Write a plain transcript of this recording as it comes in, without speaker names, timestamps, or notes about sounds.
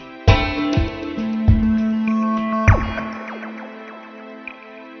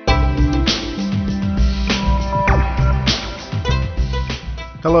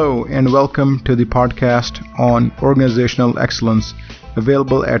Hello and welcome to the podcast on organizational excellence,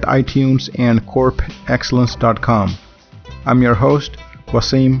 available at iTunes and corpexcellence.com. I'm your host,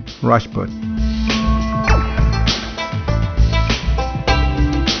 Wasim Rajput.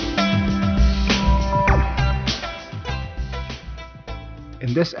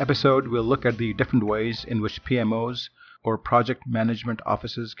 In this episode, we'll look at the different ways in which PMOs or project management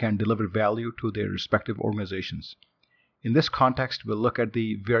offices can deliver value to their respective organizations. In this context, we'll look at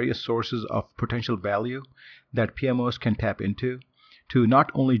the various sources of potential value that PMOs can tap into to not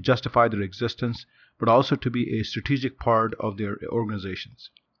only justify their existence, but also to be a strategic part of their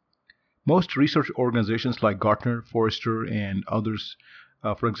organizations. Most research organizations like Gartner, Forrester, and others,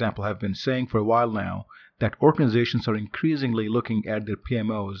 for example, have been saying for a while now that organizations are increasingly looking at their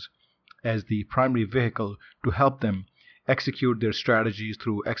PMOs as the primary vehicle to help them execute their strategies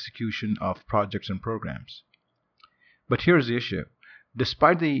through execution of projects and programs. But here's the issue.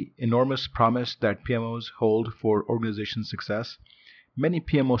 Despite the enormous promise that PMOs hold for organization success, many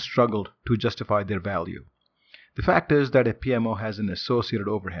PMOs struggle to justify their value. The fact is that a PMO has an associated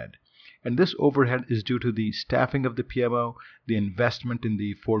overhead, and this overhead is due to the staffing of the PMO, the investment in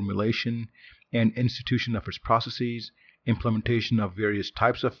the formulation and institution of its processes, implementation of various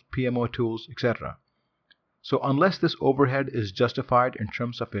types of PMO tools, etc. So unless this overhead is justified in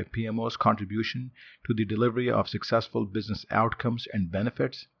terms of a PMO's contribution to the delivery of successful business outcomes and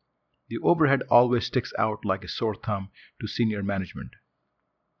benefits, the overhead always sticks out like a sore thumb to senior management.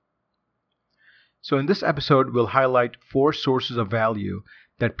 So in this episode, we'll highlight 4 sources of value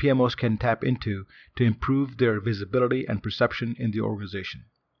that PMOs can tap into to improve their visibility and perception in the organization.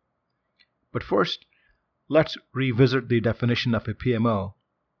 But first, let's revisit the definition of a PMO,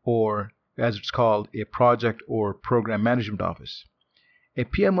 or as it's called, a project or program management office. A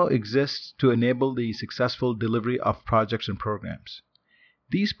PMO exists to enable the successful delivery of projects and programs.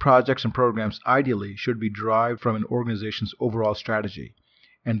 These projects and programs ideally should be derived from an organization's overall strategy,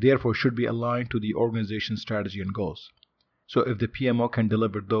 and therefore should be aligned to the organization's strategy and goals. So if the PMO can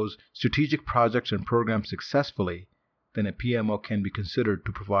deliver those strategic projects and programs successfully, then a PMO can be considered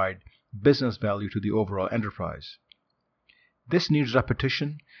to provide business value to the overall enterprise. This needs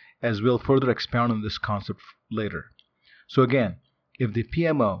repetition, as we'll further expound on this concept later. So again, if the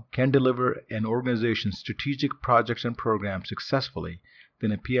PMO can deliver an organization's strategic projects and programs successfully,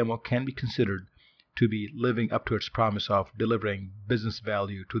 then a PMO can be considered to be living up to its promise of delivering business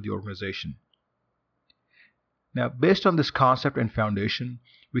value to the organization. Now, based on this concept and foundation,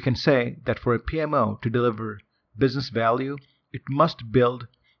 we can say that for a PMO to deliver business value, it must build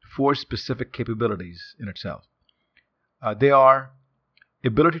 4 specific capabilities in itself. They are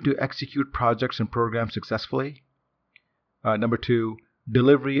ability to execute projects and programs successfully. Number 2,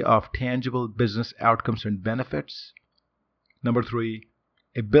 delivery of tangible business outcomes and benefits. Number 3,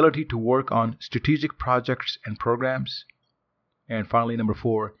 ability to work on strategic projects and programs. And finally, number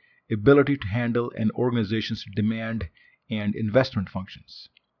 4, ability to handle an organization's demand and investment functions.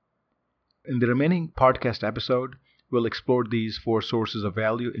 In the remaining podcast episode, we'll explore these 4 sources of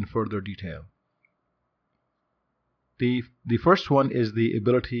value in further detail. The first one is the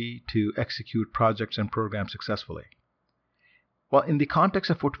ability to execute projects and programs successfully. Well, in the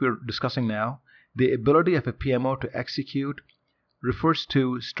context of what we're discussing now, the ability of a PMO to execute refers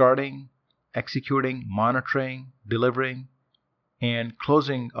to starting, executing, monitoring, delivering, and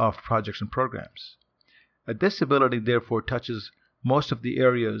closing of projects and programs. This ability therefore touches most of the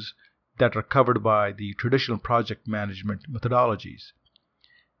areas that are covered by the traditional project management methodologies.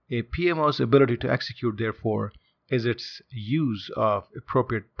 A PMO's ability to execute, therefore, is its use of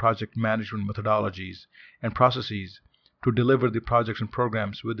appropriate project management methodologies and processes to deliver the projects and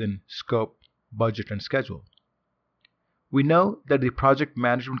programs within scope, budget, and schedule. We know that the project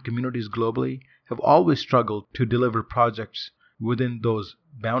management communities globally have always struggled to deliver projects within those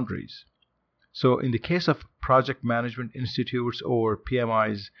boundaries. So in the case of project management institutes or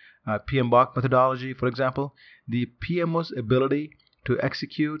PMI's PMBOK methodology, for example, the PMO's ability to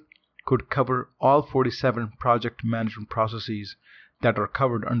execute could cover all 47 project management processes that are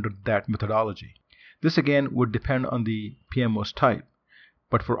covered under that methodology. This again would depend on the PMO's type,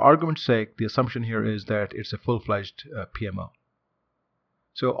 but for argument's sake, the assumption here is that it's a full-fledged PMO.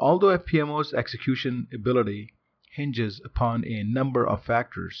 So although a PMO's execution ability hinges upon a number of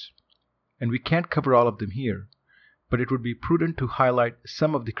factors, and we can't cover all of them here, but it would be prudent to highlight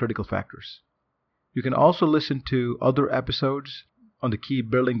some of the critical factors. You can also listen to other episodes on the key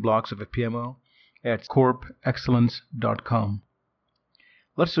building blocks of a PMO at corpexcellence.com.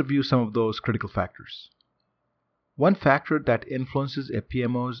 Let's review some of those critical factors. One factor that influences a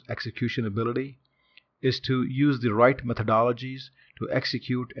PMO's execution ability is to use the right methodologies to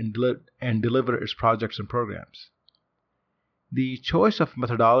execute and deliver its projects and programs. The choice of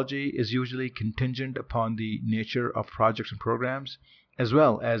methodology is usually contingent upon the nature of projects and programs, as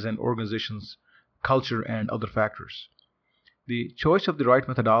well as an organization's culture and other factors. The choice of the right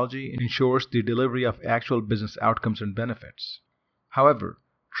methodology ensures the delivery of actual business outcomes and benefits. However,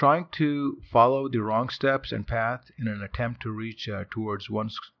 trying to follow the wrong steps and path in an attempt to reach towards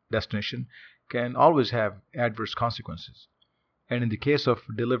one's destination can always have adverse consequences. And in the case of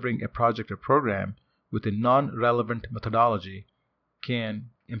delivering a project or program with a non-relevant methodology, can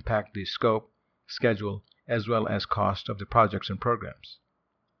impact the scope, schedule, as well as cost of the projects and programs.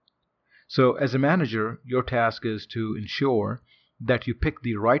 So as a manager, your task is to ensure that you pick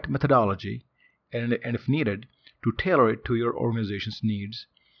the right methodology and if needed, to tailor it to your organization's needs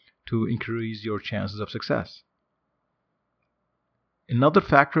to increase your chances of success. Another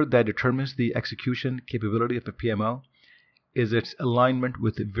factor that determines the execution capability of a PMO is its alignment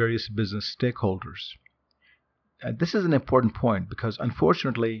with various business stakeholders. This is an important point because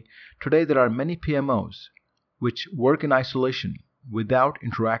unfortunately, today there are many PMOs which work in isolation without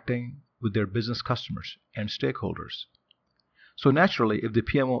interacting with their business customers and stakeholders. So naturally, if the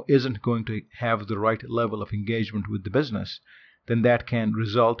PMO isn't going to have the right level of engagement with the business, then that can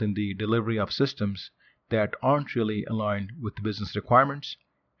result in the delivery of systems that aren't really aligned with the business requirements,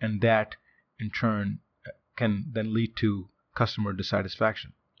 and that in turn can then lead to customer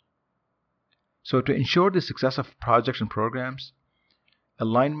dissatisfaction. So to ensure the success of projects and programs,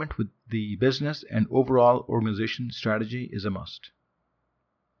 alignment with the business and overall organization strategy is a must.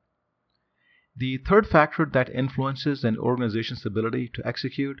 The third factor that influences an organization's ability to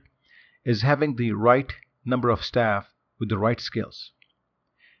execute is having the right number of staff with the right skills.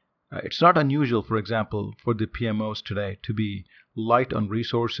 It's not unusual, for example, for the PMOs today to be light on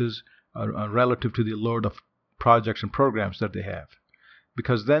resources relative to the load of projects and programs that they have,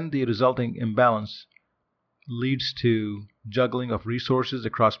 because then the resulting imbalance leads to juggling of resources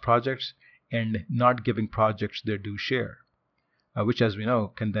across projects and not giving projects their due share, which, as we know,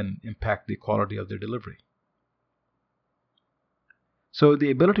 can then impact the quality of their delivery. So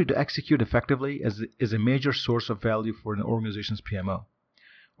the ability to execute effectively is a major source of value for an organization's PMO.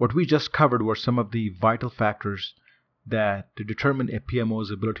 What we just covered were some of the vital factors that determine a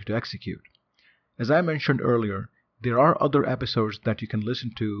PMO's ability to execute. As I mentioned earlier, there are other episodes that you can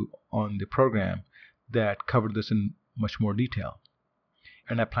listen to on the program that cover this in much more detail.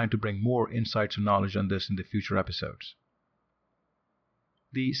 And I plan to bring more insights and knowledge on this in the future episodes.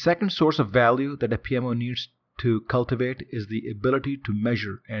 The second source of value that a PMO needs to cultivate is the ability to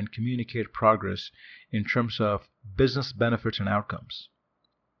measure and communicate progress in terms of business benefits and outcomes.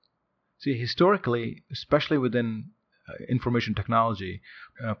 See, historically, especially within information technology,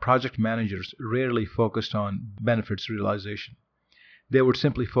 project managers rarely focused on benefits realization. They would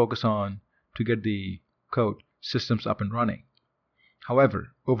simply focus on to get the quote systems up and running.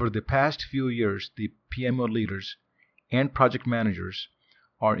 However, over the past few years, the PMO leaders and project managers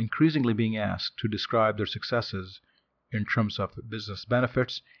are increasingly being asked to describe their successes in terms of business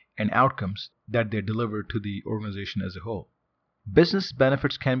benefits and outcomes that they deliver to the organization as a whole. Business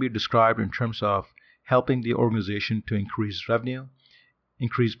benefits can be described in terms of helping the organization to increase revenue,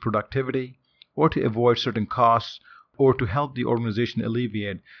 increase productivity, or to avoid certain costs, or to help the organization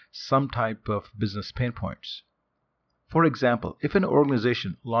alleviate some type of business pain points. For example, if an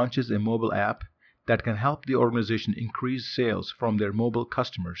organization launches a mobile app that can help the organization increase sales from their mobile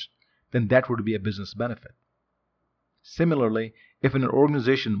customers, then that would be a business benefit. Similarly, if an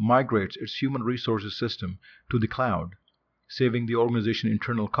organization migrates its human resources system to the cloud, saving the organization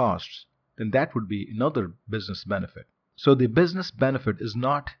internal costs, then that would be another business benefit. So the business benefit is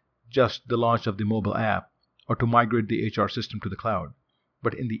not just the launch of the mobile app or to migrate the HR system to the cloud,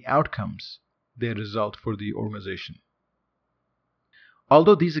 but in the outcomes they result for the organization.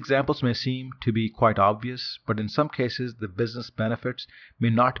 Although these examples may seem to be quite obvious, but in some cases the business benefits may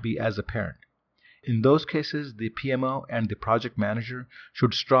not be as apparent. In those cases, the PMO and the project manager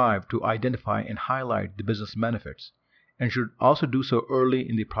should strive to identify and highlight the business benefits, and should also do so early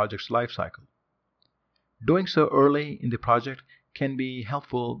in the project's life cycle. Doing so early in the project can be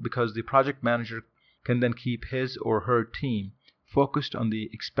helpful because the project manager can then keep his or her team focused on the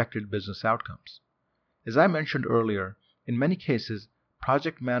expected business outcomes. As I mentioned earlier, in many cases,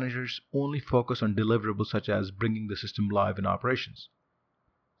 project managers only focus on deliverables such as bringing the system live in operations.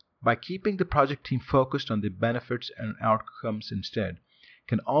 By keeping the project team focused on the benefits and outcomes instead,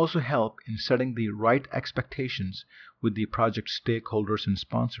 can also help in setting the right expectations with the project stakeholders and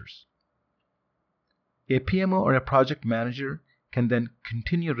sponsors. A PMO or a project manager can then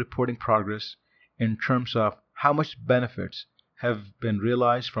continue reporting progress in terms of how much benefits have been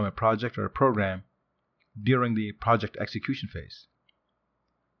realized from a project or a program during the project execution phase.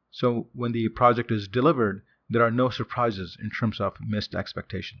 So when the project is delivered, there are no surprises in terms of missed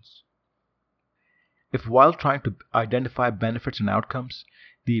expectations. If while trying to identify benefits and outcomes,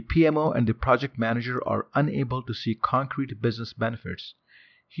 the PMO and the project manager are unable to see concrete business benefits,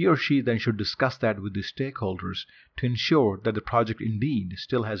 he or she then should discuss that with the stakeholders to ensure that the project indeed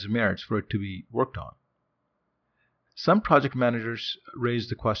still has merits for it to be worked on. Some project managers raise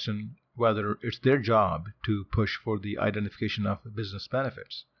the question whether it's their job to push for the identification of business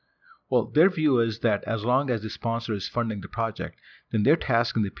benefits. Well, their view is that as long as the sponsor is funding the project, then their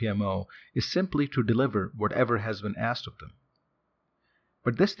task in the PMO is simply to deliver whatever has been asked of them.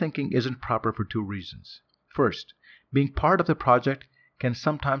 But this thinking isn't proper for two reasons. First, being part of the project can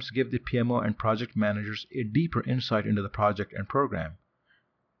sometimes give the PMO and project managers a deeper insight into the project and program.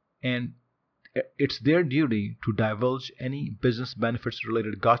 And it's their duty to divulge any business benefits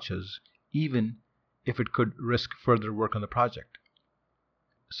related gotchas, even if it could risk further work on the project.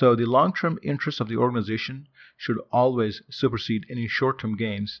 So the long-term interests of the organization should always supersede any short-term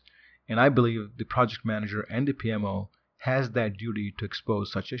gains, and I believe the project manager and the PMO has that duty to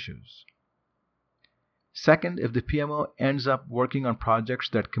expose such issues. Second, if the PMO ends up working on projects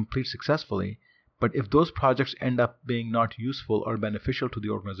that complete successfully, but if those projects end up being not useful or beneficial to the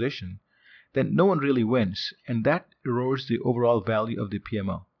organization, then no one really wins, and that erodes the overall value of the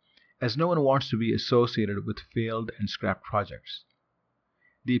PMO, as no one wants to be associated with failed and scrapped projects.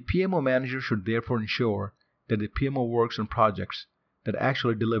 The PMO manager should therefore ensure that the PMO works on projects that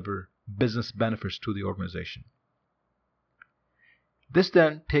actually deliver business benefits to the organization. This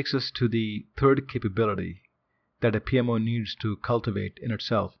then takes us to the third capability that a PMO needs to cultivate in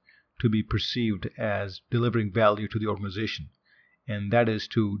itself to be perceived as delivering value to the organization, and that is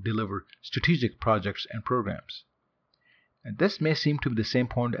to deliver strategic projects and programs. And this may seem to be the same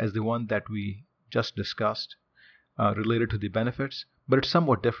point as the one that we just discussed related to the benefits, but it's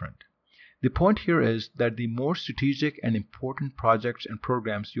somewhat different. The point here is that the more strategic and important projects and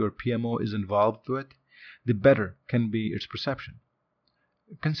programs your PMO is involved with, the better can be its perception.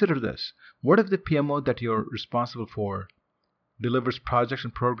 Consider this. What if the PMO that you're responsible for delivers projects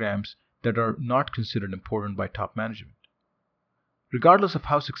and programs that are not considered important by top management? Regardless of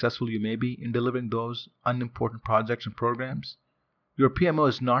how successful you may be in delivering those unimportant projects and programs, your PMO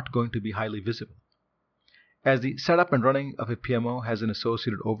is not going to be highly visible. As the setup and running of a PMO has an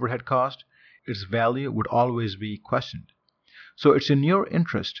associated overhead cost, its value would always be questioned. So it's in your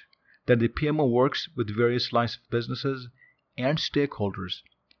interest that the PMO works with various lines of businesses and stakeholders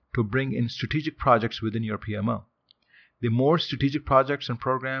to bring in strategic projects within your PMO. The more strategic projects and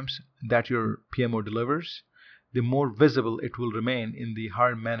programs that your PMO delivers, the more visible it will remain in the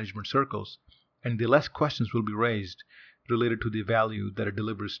higher management circles, and the less questions will be raised related to the value that it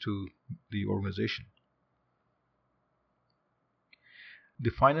delivers to the organization. The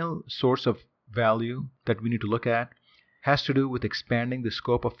final source of value that we need to look at has to do with expanding the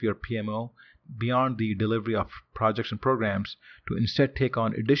scope of your PMO beyond the delivery of projects and programs to instead take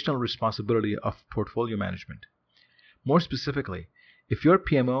on additional responsibility of portfolio management. More specifically, if your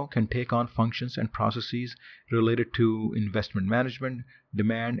PMO can take on functions and processes related to investment management,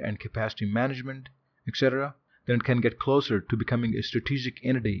 demand and capacity management, etc., then it can get closer to becoming a strategic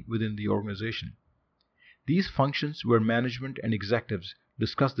entity within the organization. These functions where management and executives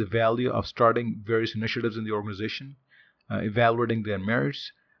discuss the value of starting various initiatives in the organization, evaluating their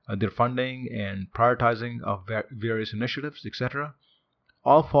merits, their funding, and prioritizing of various initiatives, etc.,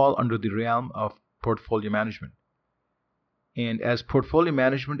 all fall under the realm of portfolio management. And as portfolio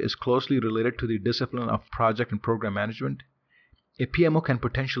management is closely related to the discipline of project and program management, a PMO can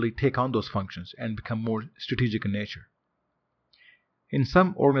potentially take on those functions and become more strategic in nature. In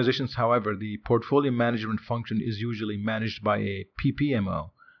some organizations, however, the portfolio management function is usually managed by a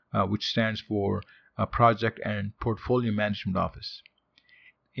PPMO, which stands for Project and Portfolio Management Office.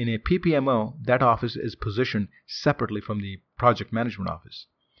 In a PPMO, that office is positioned separately from the Project Management Office.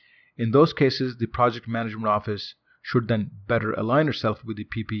 In those cases, the Project Management Office should then better align itself with the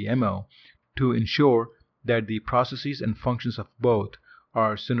PPMO to ensure that the processes and functions of both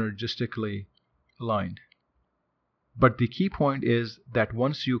are synergistically aligned. But the key point is that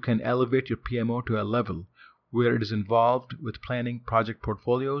once you can elevate your PMO to a level where it is involved with planning project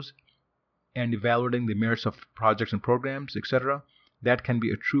portfolios and evaluating the merits of projects and programs, etc., that can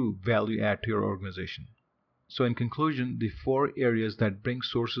be a true value add to your organization. So in conclusion, the 4 areas that bring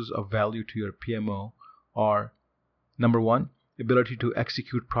sources of value to your PMO are: number 1, ability to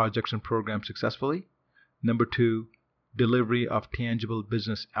execute projects and programs successfully; number 2, delivery of tangible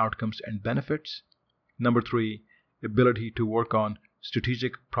business outcomes and benefits; Number 3, ability to work on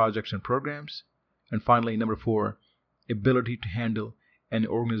strategic projects and programs. And finally, number 4, ability to handle an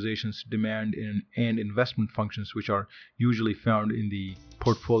organization's demand and investment functions, which are usually found in the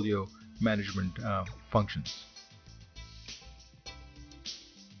portfolio management functions.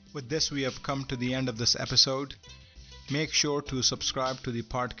 With this, we have come to the end of this episode. Make sure to subscribe to the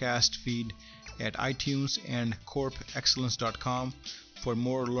podcast feed at iTunes and corpexcellence.com for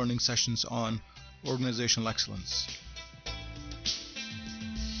more learning sessions on organizational excellence.